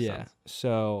 Okay, that makes Yeah. sense.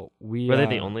 So we Were they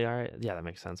the only RA? Yeah, that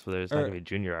makes sense. Well, there's not gonna be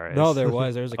junior RAs. No, there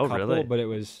was a Oh, couple, really? but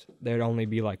there'd only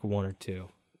be like 1 or 2.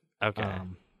 Okay.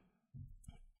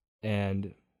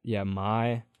 And yeah,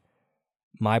 my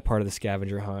part of the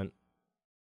scavenger hunt,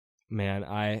 man,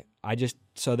 I just,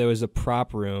 so there was a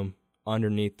prop room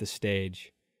underneath the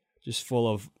stage, just full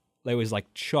of, it was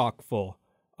like chock full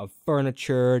of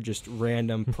furniture, just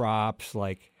random props,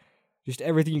 like just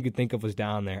everything you could think of was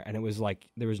down there, and it was like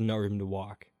there was no room to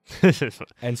walk.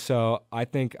 And so I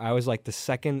think I was like the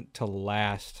second to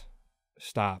last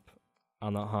stop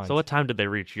on the hunt. So what time did they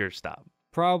reach your stop?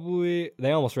 Probably,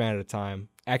 they almost ran out of time.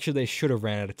 Actually, they should have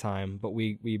ran out of time, but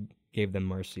we gave them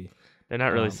mercy. They're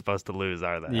not really supposed to lose,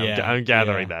 are they? Yeah, I'm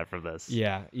gathering that from this.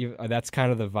 Yeah, that's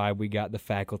kind of the vibe we got. The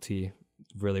faculty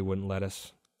really wouldn't let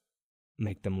us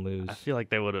make them lose. I feel like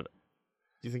they would have.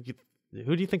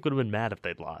 Who do you think would have been mad if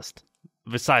they'd lost?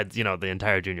 Besides, the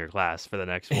entire junior class for the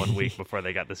next 1 week before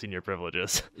they got the senior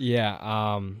privileges.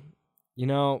 Yeah,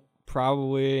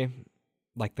 probably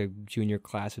like the junior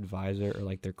class advisor or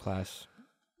like their class.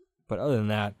 But other than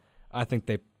that, I think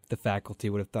the faculty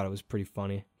would have thought it was pretty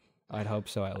funny. I'd hope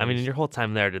so, at least. I mean, in your whole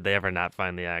time there, did they ever not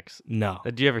find the axe? No.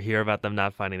 Did you ever hear about them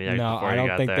not finding the axe No, before I you don't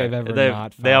got think there? they've ever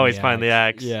not found They always the find the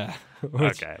axe? Yeah.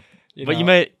 Okay. But you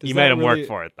made them work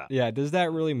for it, though. Yeah, does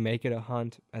that really make it a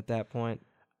hunt at that point?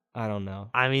 I don't know.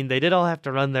 I mean, they did all have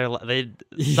to run their...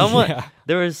 Yeah.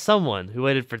 There was someone who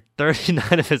waited for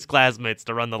 39 of his classmates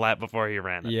to run the lap before he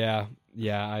ran it.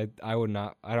 Yeah. I would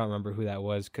not... I don't remember who that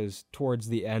was, because towards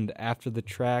the end, after the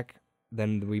track,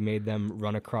 then we made them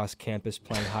run across campus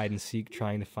playing hide and seek,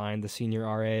 trying to find the senior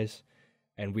RAs,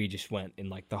 and we just went in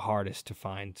like the hardest to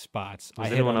find spots.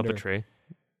 Was anyone up a tree?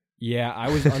 Yeah, I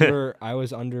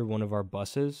was under one of our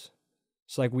buses.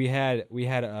 So like we had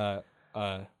a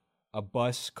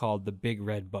bus called the Big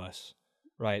Red Bus,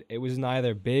 right? It was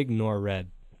neither big nor red.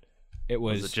 It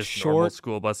was it just short, normal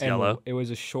school bus yellow? It was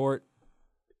a short,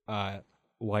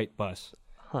 white bus.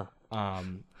 Huh.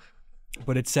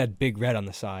 But it said Big Red on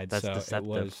the side. That's so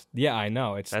deceptive. It was, yeah, I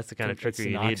know. That's the kind of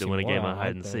trickery you need to win a game on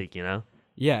hide and seek,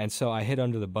 Yeah, and so I hid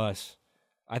under the bus.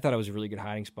 I thought it was a really good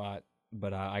hiding spot,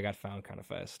 but I got found kind of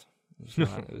fast. It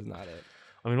was not it.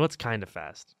 I mean, what's kind of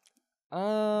fast?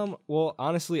 Well,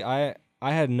 honestly, I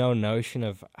had no notion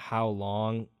of how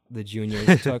long the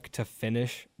juniors took to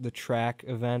finish the track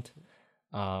event.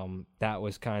 That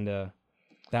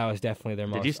was definitely their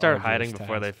most. Did you start arduous hiding task.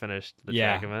 before they finished the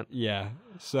track event? Yeah.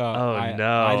 So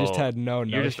no. I just had no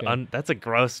notion. That's a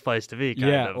gross place to be,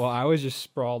 kind of. Well, I was just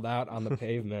sprawled out on the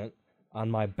pavement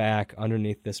on my back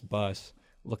underneath this bus,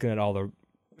 looking at all the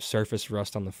surface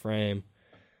rust on the frame.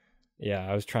 Yeah,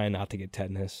 I was trying not to get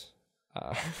tetanus.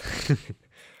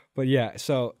 But yeah,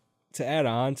 so to add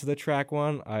on to the track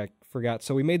one, I forgot.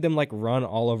 So we made them like run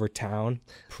all over town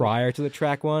prior to the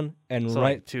track one, and so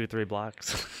right like 2-3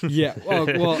 blocks. Yeah,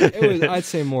 well, it was. I'd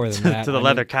say more than that. To the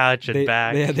leather couch and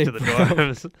back to the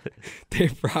dorms. They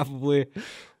probably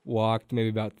walked maybe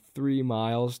about 3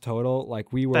 miles total.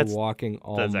 Like we were walking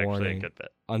all that's morning actually a good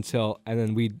bit. and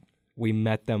then we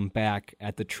met them back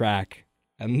at the track,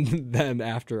 and then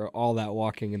after all that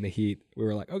walking in the heat, we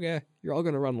were like, okay, you're all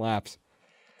gonna run laps.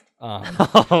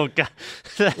 Oh god,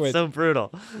 that's so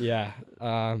brutal. Yeah,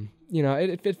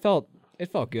 it felt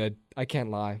good. I can't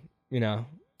lie. You have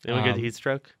a good heat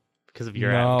stroke because of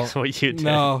your acts, what you did.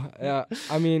 No,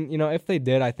 I mean, if they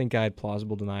did, I think I had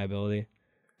plausible deniability.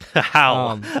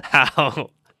 How?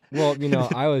 Well,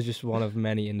 I was just one of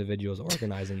many individuals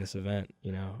organizing this event.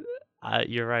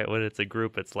 You're right. When it's a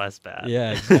group, it's less bad.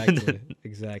 Yeah,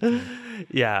 exactly.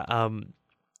 Yeah.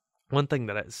 One thing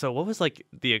so what was like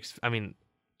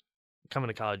coming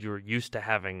to college, you were used to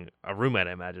having a roommate,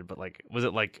 I imagine, but like, was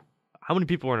it like, how many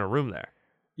people were in a room there?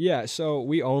 Yeah, so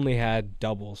we only had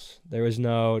doubles. There was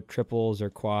no triples or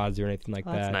quads or anything like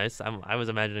that. That's nice. I was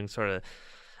imagining a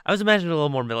little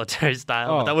more military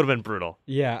style, but that would have been brutal.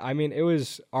 Yeah, I mean,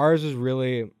 our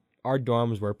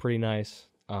dorms were pretty nice.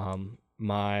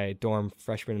 My dorm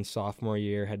freshman and sophomore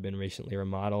year had been recently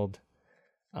remodeled.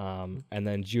 And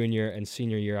then junior and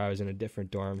senior year, I was in a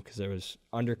different dorm because there was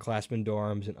underclassmen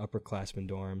dorms and upperclassmen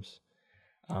dorms.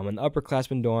 And the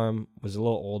upperclassmen dorm was a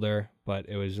little older, but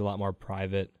it was a lot more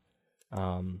private.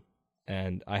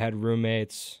 And I had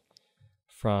roommates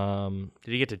from...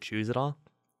 Did you get to choose it all?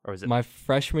 Or was it... My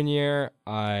freshman year,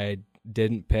 I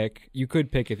didn't pick. You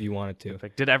could pick if you wanted to.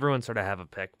 Did everyone sort of have a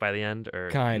pick by the end? Or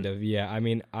kind of, yeah. I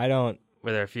mean, I don't...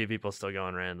 Were there a few people still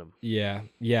going random? Yeah.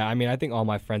 I mean, I think all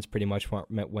my friends pretty much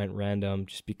went random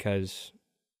just because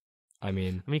I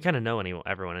mean, you kind of know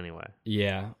everyone anyway.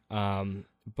 Yeah.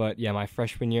 But yeah, my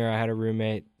freshman year I had a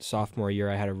roommate. Sophomore year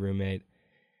I had a roommate.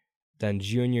 Then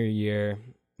junior year,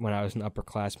 when I was in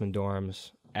upperclassmen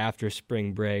dorms, after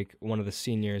spring break, one of the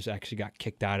seniors actually got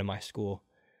kicked out of my school.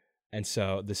 And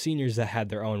so the seniors that had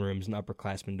their own rooms in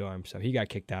upperclassmen dorms, so he got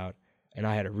kicked out, and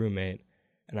I had a roommate.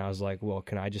 And I was like, well,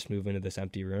 can I just move into this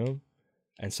empty room?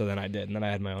 And so then I did, and then I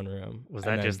had my own room. Was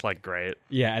that just like great?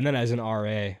 Yeah, and then as an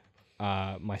RA,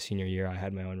 my senior year, I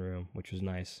had my own room, which was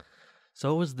nice.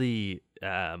 So it was the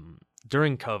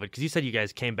during COVID, because you said you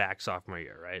guys came back sophomore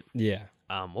year, right? Yeah.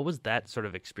 What was that sort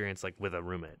of experience like with a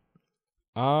roommate?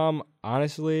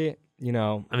 Honestly,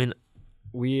 I mean,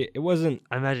 it wasn't.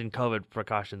 I imagine COVID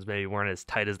precautions maybe weren't as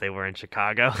tight as they were in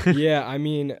Chicago. Yeah, I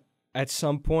mean, at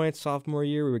some point sophomore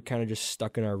year, we were kind of just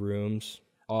stuck in our rooms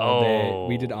all day.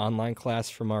 We did online class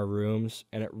from our rooms,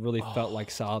 and it really felt like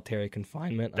solitary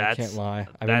confinement. I can't lie.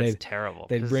 That's terrible.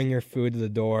 They'd bring your food to the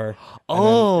door.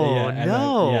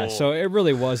 No. So it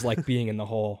really was like being in the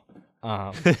hole.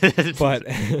 But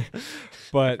I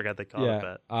forgot they called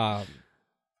it that.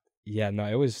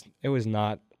 No, it was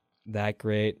not that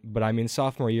great. But I mean,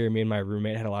 sophomore year, me and my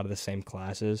roommate had a lot of the same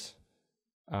classes.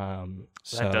 That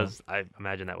does. I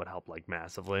imagine that would help like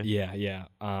massively. Yeah.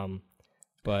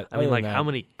 But I mean, like, how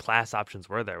many class options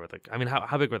were there with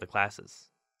how big were the classes?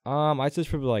 I'd say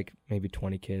probably like maybe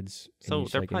 20 kids. So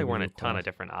there probably weren't a ton of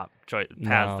different paths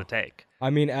to take.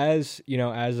 I mean, as an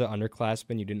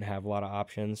underclassman, you didn't have a lot of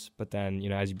options. But then,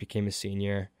 as you became a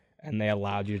senior and they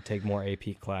allowed you to take more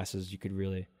AP classes, you could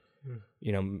really,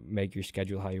 make your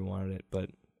schedule how you wanted it. But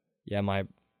yeah, my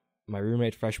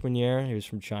roommate freshman year, he was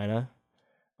from China.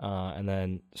 And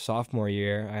then sophomore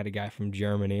year, I had a guy from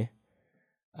Germany.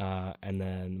 And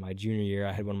then my junior year,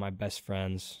 I had one of my best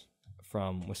friends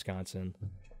from Wisconsin.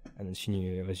 And then senior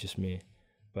year, it was just me.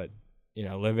 But,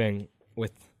 living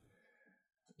with,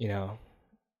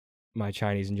 my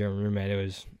Chinese and German roommate, it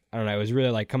was really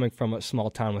like coming from a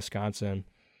small town, Wisconsin,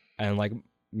 and like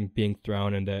being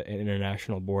thrown into an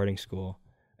international boarding school.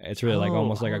 It's really like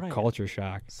almost like a culture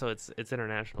shock. So it's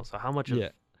international. So how much you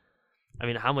were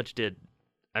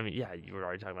already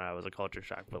talking about how it was a culture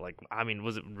shock, but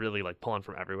was it really like pulling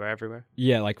from everywhere?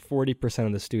 Yeah, like 40%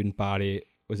 of the student body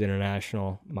was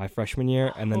international my freshman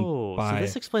year, and then so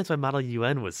this explains why Model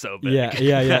UN was so big.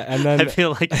 Yeah, and then I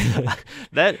feel like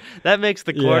that makes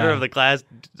the quarter of the class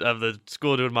of the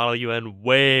school doing Model UN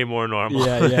way more normal.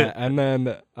 Yeah, and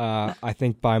then I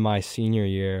think by my senior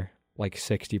year, like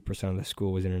 60% of the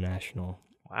school was international.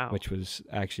 Wow, which was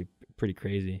actually pretty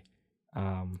crazy.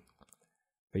 But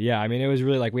yeah, I mean, it was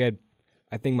really like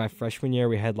I think my freshman year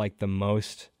we had like the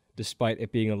most, despite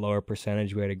it being a lower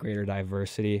percentage, we had a greater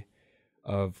diversity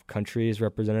of countries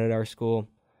represented at our school.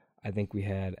 I think we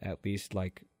had at least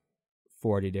like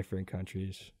 40 different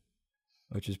countries,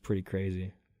 which is pretty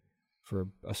crazy for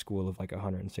a school of like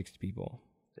 160 people.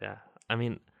 Yeah. I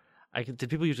mean, what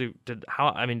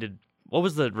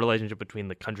was the relationship between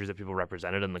the countries that people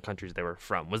represented and the countries they were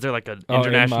from? Was there like an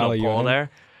international poll there?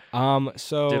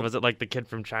 Was it like the kid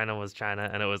from China was China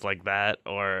and it was like that,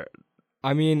 or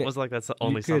I mean, was it like that's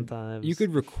only sometimes? You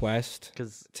could request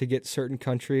to get certain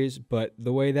countries, but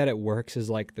the way that it works is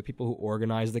like the people who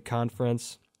organize the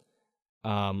conference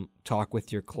talk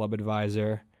with your club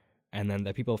advisor, and then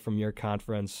the people from your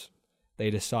conference, they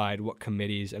decide what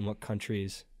committees and what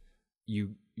countries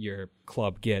your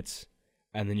club gets,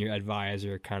 and then your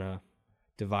advisor kind of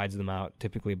divides them out,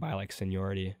 typically by like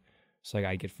seniority. So like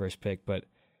I get first pick, but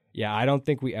yeah, I don't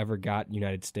think we ever got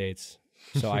United States,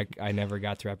 so I never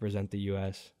got to represent the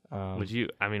U.S. Would you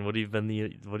have been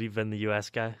the U.S.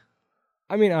 guy?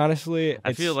 I mean, honestly,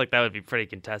 I feel like that would be pretty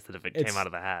contested if it came out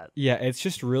of the hat. Yeah, it's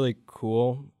just really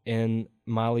cool in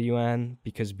Model UN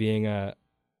because being a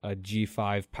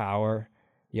G5 power,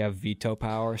 you have veto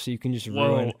power, so you can just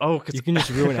ruin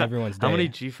everyone's day. How many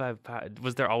G5 power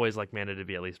was there? Always like mandated to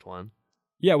be at least one?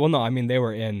 Yeah, well, no, I mean they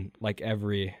were in like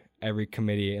every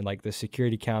committee and like the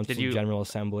Security Council, General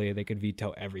Assembly, they could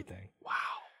veto everything. Wow.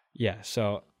 Yeah,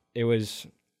 so it was,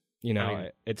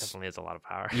 it definitely is a lot of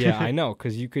power. Yeah, I know,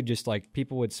 because you could just like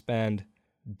people would spend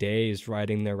days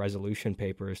writing their resolution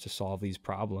papers to solve these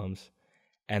problems,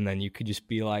 and then you could just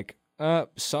be like,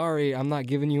 sorry, I'm not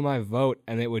giving you my vote,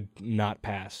 and it would not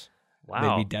pass.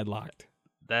 Wow. They'd be deadlocked.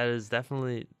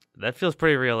 That feels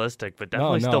pretty realistic, but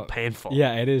definitely still painful.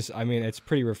 Yeah, it is. I mean, it's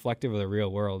pretty reflective of the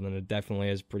real world, and it definitely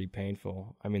is pretty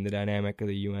painful. I mean, the dynamic of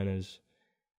the UN is,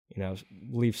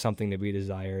 leaves something to be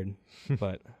desired,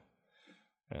 but,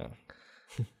 yeah.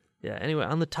 Yeah, anyway,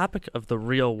 on the topic of the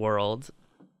real world,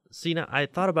 see, now, I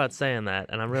thought about saying that,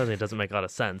 and I'm realizing it doesn't make a lot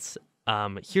of sense.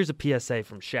 Here's a PSA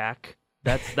from Shaq.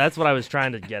 That's what I was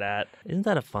trying to get at. Isn't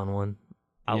that a fun one?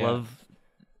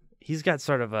 He's got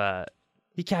sort of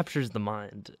he captures the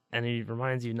mind, and he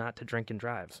reminds you not to drink and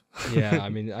drive. Yeah, I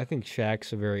mean, I think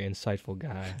Shaq's a very insightful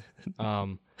guy.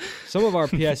 Some of our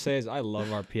PSAs, I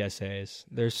love our PSAs.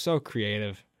 They're so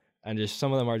creative, and just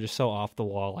some of them are just so off the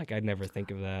wall. Like, I'd never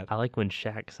think of that. I like when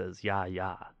Shaq says, yeah.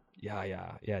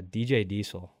 Yeah, DJ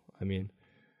Diesel. I mean,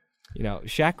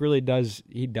 Shaq really does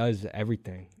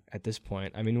everything at this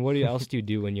point. I mean, what else do you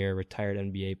do when you're a retired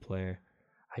NBA player?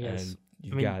 I guess.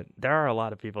 There are a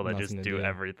lot of people that just do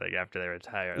everything after they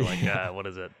retire. Like, what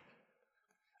is it?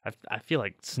 I feel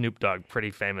like Snoop Dogg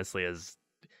pretty famously has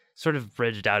sort of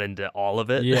bridged out into all of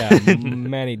it. Yeah,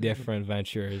 many different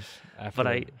ventures. But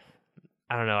I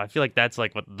don't know. I feel like that's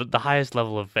like what the highest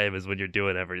level of fame is when you're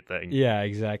doing everything. Yeah,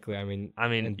 exactly. I mean,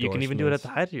 you can even do it at the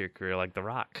height of your career, like The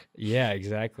Rock. Yeah,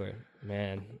 exactly.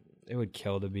 Man, it would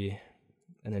kill to be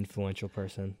an influential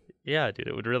person. Yeah, dude,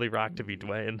 it would really rock to be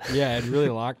Dwayne. Yeah, it'd really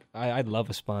I'd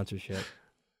love a sponsorship.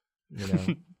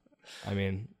 I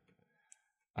mean,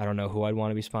 I don't know who I'd want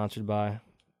to be sponsored by,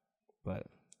 but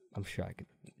I'm sure I could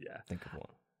think of one.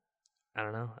 I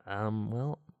don't know.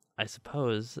 Well, I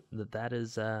suppose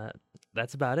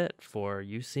that's about it for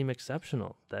You Seem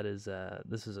Exceptional. That is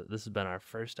this has been our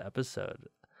first episode.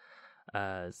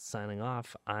 Signing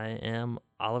off, I am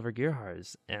Oliver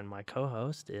Gerharz, and my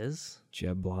co-host is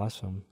Jeb Blossom.